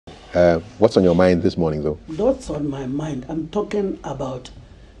What's on your mind this morning, though? What's on my mind? I'm talking about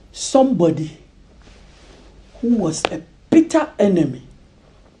somebody who was a bitter enemy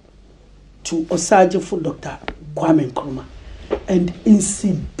to Osajifo Dr. Kwame Nkrumah. And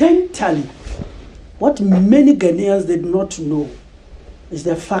incidentally, what many Ghanaians did not know is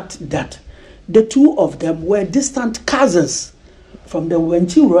the fact that the two of them were distant cousins from the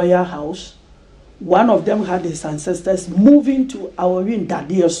Wenchi royal house. One of them had his ancestors moving to Awawin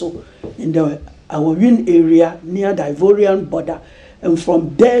Dadieso in the Awawin area near the Ivorian border, and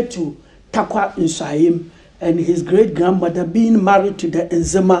from there to Takwa Nsayim, and his great-grandmother being married to the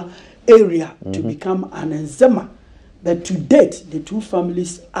Nzema area to become an Nzema. But to date, the two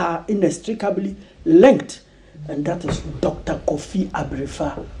families are inextricably linked, and that is Dr. Kofi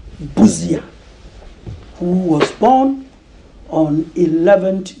Abrefa Busia, who was born on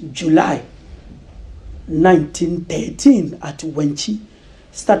 11th July 1913 at Wenchi,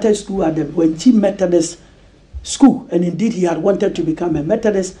 started school at the Wenchi Methodist School, and indeed he had wanted to become a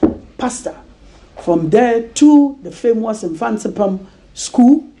Methodist pastor. From there to the famous Infansipam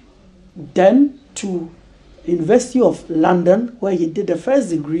School, then to University of London, where he did the first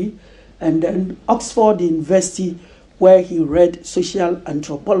degree, and then Oxford University, where he read social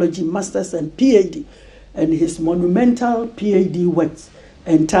anthropology, masters and PhD, and his monumental PhD works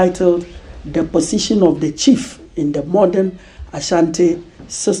entitled The Position of the Chief in the Modern Ashanti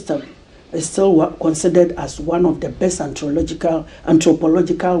System is still considered as one of the best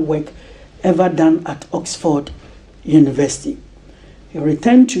anthropological work ever done at Oxford University. He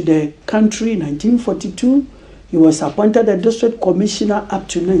returned to the country in 1942. He was appointed a district commissioner up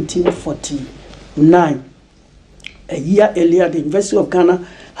to 1949. A year earlier, the University of Ghana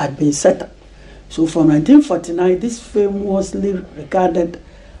had been set up. So from 1949, this famously regarded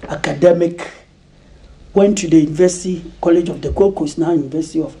academic went to the University College of the Gold Coast, now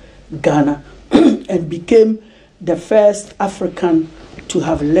University of Ghana, and became the first African to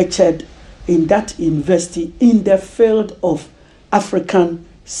have lectured in that university in the field of African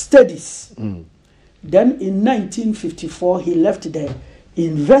studies. Then in 1954, he left the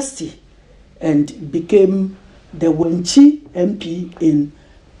university and became the Wenchi MP in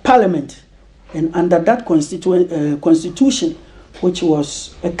Parliament. And under that constitution, which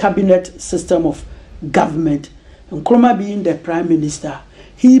was a cabinet system of government, Nkrumah being the prime minister,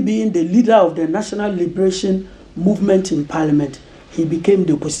 he being the leader of the National Liberation Movement in Parliament, he became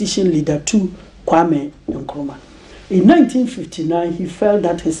the opposition leader to Kwame Nkrumah. In 1959, he felt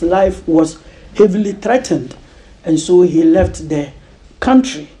that his life was heavily threatened, and so he left the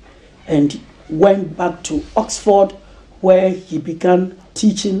country and went back to Oxford, where he began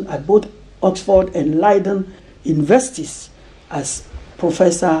teaching at both Oxford and Leiden universities as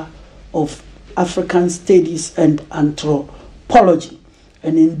professor of African Studies and Anthropology.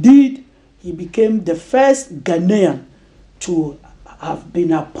 And indeed, he became the first Ghanaian to have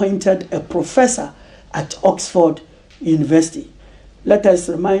been appointed a professor at Oxford University. Let us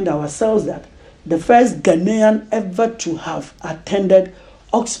remind ourselves that the first Ghanaian ever to have attended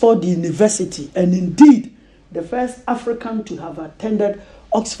Oxford University, and indeed the first African to have attended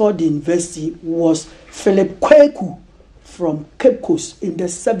Oxford University, was Philip Kweku from Cape Coast in the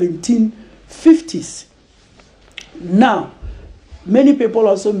 1750s. Now, many people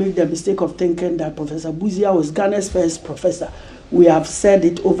also make the mistake of thinking that Professor Busia was Ghana's first professor. We have said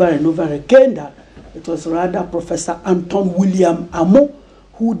it over and over again that it was rather Professor Anton William Amo,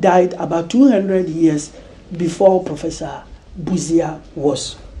 who died about 200 years before Professor Busia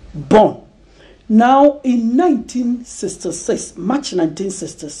was born. Now, in 1966, March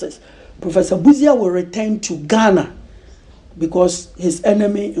 1966, Professor Busia will return to Ghana because his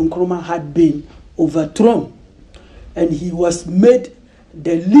enemy Nkrumah had been overthrown, and he was made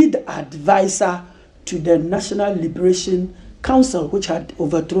the lead advisor to the National Liberation Council, which had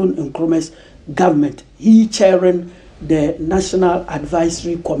overthrown Nkrumah's government. He chairing the National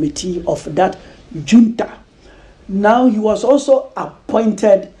Advisory Committee of that junta. Now he was also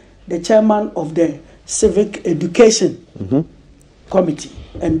appointed the chairman of the Civic Education Committee,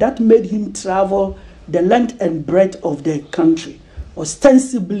 and that made him travel the length and breadth of the country,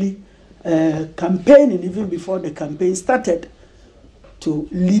 ostensibly campaigning even before the campaign started to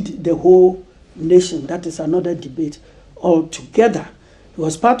lead the whole nation. That is another debate altogether. He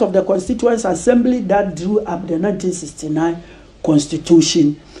was part of the Constituent Assembly that drew up the 1969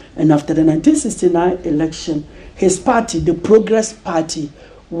 Constitution, and after the 1969 election, his party, the Progress Party,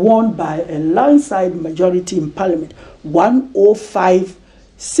 won by a landslide majority in Parliament, 105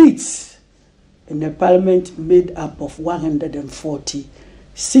 seats in the Parliament made up of 140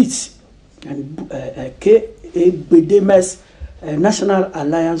 seats. And K.A. Bedeme's National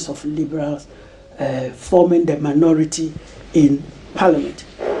Alliance of Liberals, forming the minority in Parliament.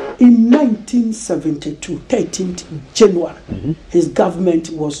 In 1972, 13th January, his government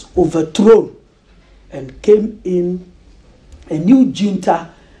was overthrown and came in a new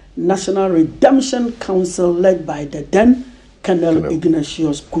junta, National Redemption Council, led by the then Colonel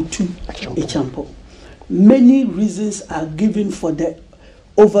Ignatius Kutu Echampo. Many reasons are given for the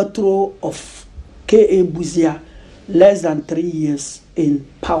overthrow of K.A. Busia less than 3 years in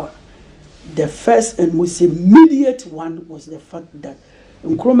power. The first and most immediate one was the fact that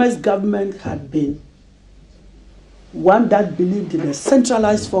Nkrumah's government had been one that believed in a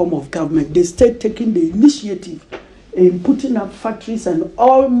centralized form of government, the state taking the initiative in putting up factories and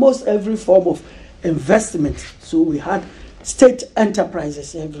almost every form of investment. So we had state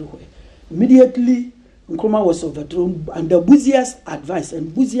enterprises everywhere. Immediately, Nkrumah was overthrown under Busia's advice,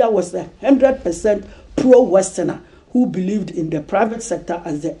 and Busia was a 100% pro-Westerner who believed in the private sector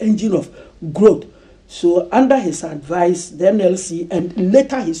as the engine of growth. So under his advice, the NLC and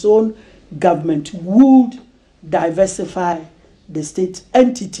later his own government would diversify the state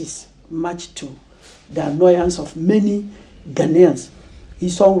entities, much to the annoyance of many Ghanaians.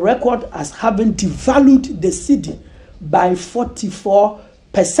 He's on record as having devalued the cedi by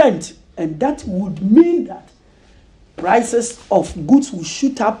 44%, and that would mean that prices of goods will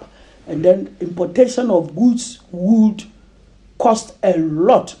shoot up, and then importation of goods would cost a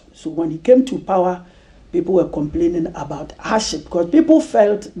lot. So when he came to power, people were complaining about hardship because people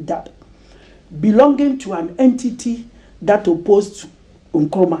felt that belonging to an entity that opposed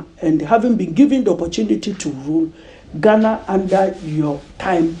Nkrumah and having been given the opportunity to rule, Ghana under your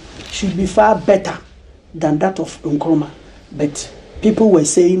time should be far better than that of Nkrumah. But people were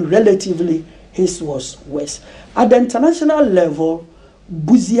saying relatively his was worse. At the international level,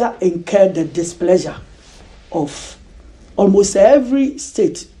 Busia incurred the displeasure of almost every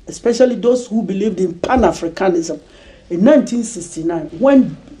state, especially those who believed in Pan-Africanism. In 1969,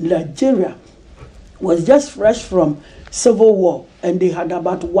 when Nigeria was just fresh from civil war, and they had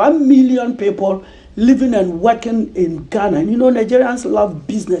about 1 million people living and working in Ghana. And you know, Nigerians love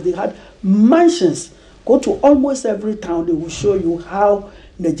business. They had mansions. Go to almost every town, they will show you how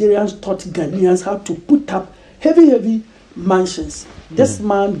Nigerians taught Ghanaians how to put up heavy mansions. This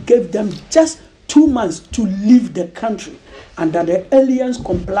man gave them just 2 months to leave the country under the aliens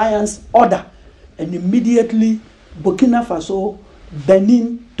compliance order, and immediately Burkina Faso,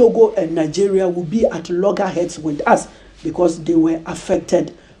 Benin, Togo, and Nigeria will be at loggerheads with us because they were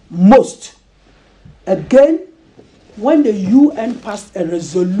affected most. Again, when the UN passed a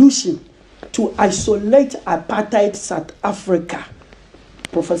resolution to isolate apartheid South Africa,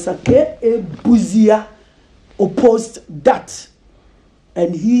 Professor K.A. Busia opposed that,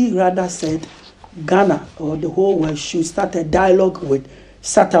 and he rather said Ghana or the whole world should start a dialogue with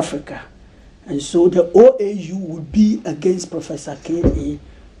South Africa. And so the OAU would be against Professor K.A.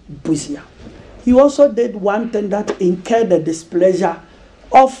 Busia. He also did one thing that incurred the displeasure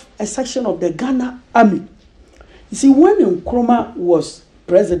of a section of the Ghana army. You see, when Nkrumah was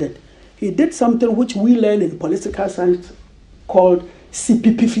president, he did something which we learn in political science called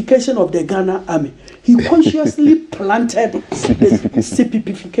CPPification of the Ghana army. He consciously planted the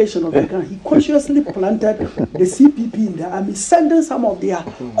CPPification of the Ghana. He consciously planted the CPP in the army, sending some of their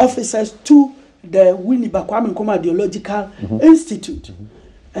officers to the Winneba Kwame Nkrumah Ideological Institute.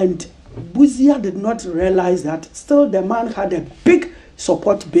 And Busia did not realize that still the man had a big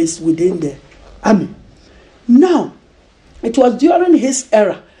support base within the army. Now, it was during his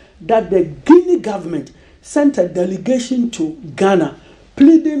era that the Guinea government sent a delegation to Ghana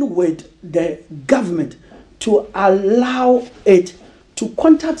pleading with the government to allow it to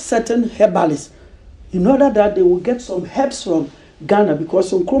contact certain herbalists in order that they would get some herbs from Ghana,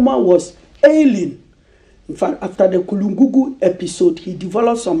 because Nkrumah was ailing. In fact, after the Kulungugu episode, he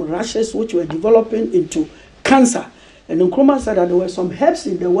developed some rashes which were developing into cancer. And Nkrumah said that there were some herbs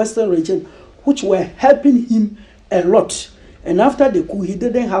in the western region which were helping him a lot. And after the coup, he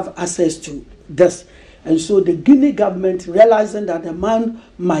didn't have access to this. And so the Guinea government, realizing that the man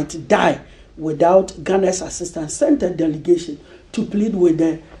might die without Ghana's assistance, sent a delegation to plead with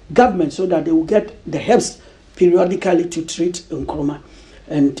the government so that they will get the herbs periodically to treat Nkrumah.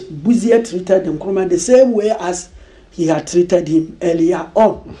 And Busia treated Nkrumah the same way as he had treated him earlier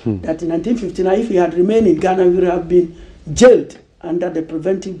on. That in 1959, if he had remained in Ghana, he would have been jailed under the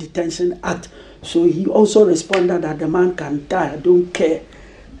Preventive Detention Act. So he also responded that the man can die, I don't care.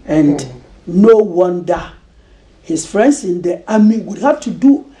 And no wonder his friends in the army would have to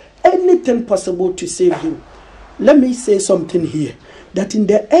do anything possible to save him. Let me say something here, that in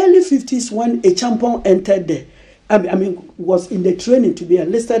the early 50s when Echampong entered the was in the training to be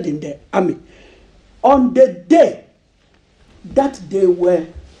enlisted in the army. On the day that they were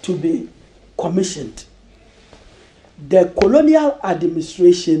to be commissioned, the colonial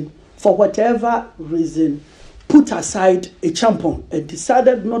administration, for whatever reason, put aside a champion and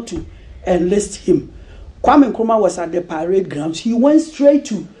decided not to enlist him. Kwame Nkrumah was at the parade grounds. He went straight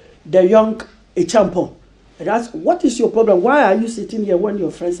to the young champion. And asked, what is your problem? Why are you sitting here when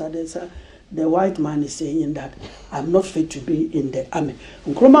your friends are there? Sir, the white man is saying that I'm not fit to be in the army.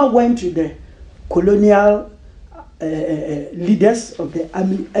 Nkrumah went to the colonial leaders of the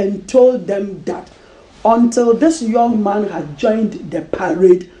army and told them that until this young man had joined the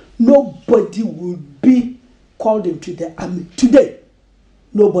parade, nobody would be called into the army. Today,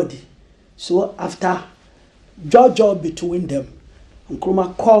 nobody. So after Jojo between them,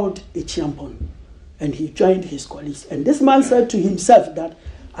 Nkrumah called a champion and he joined his colleagues. And this man said to himself that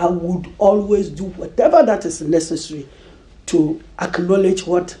I would always do whatever that is necessary to acknowledge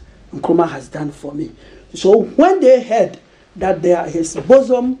what Nkrumah has done for me. So when they heard that his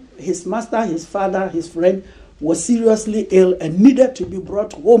bosom, his master, his father, his friend was seriously ill and needed to be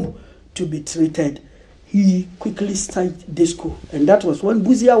brought home to be treated, he quickly started this coup. And that was when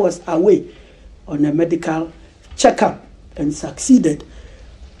Busia was away on a medical checkup and succeeded.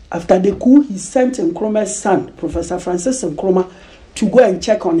 After the coup, he sent Nkrumah's son, Professor Francis Nkrumah, to go and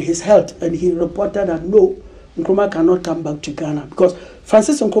check on his health. And he reported that no, Nkrumah cannot come back to Ghana because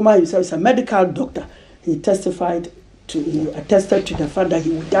Francis Nkrumah himself is a medical doctor. He attested to the fact that he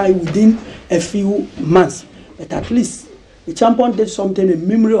would die within a few months. But at least the champion did something in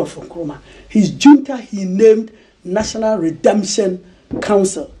memory of Nkrumah. His junta he named National Redemption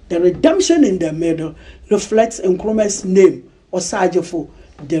Council. The redemption in the middle reflects Nkrumah's name, Osajefo,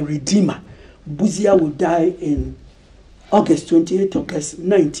 the Redeemer. Busia would die in August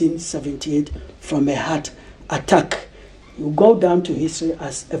 1978 from a heart attack. He will go down to history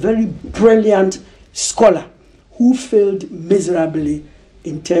as a very brilliant scholar who failed miserably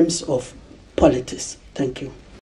in terms of politics. Thank you.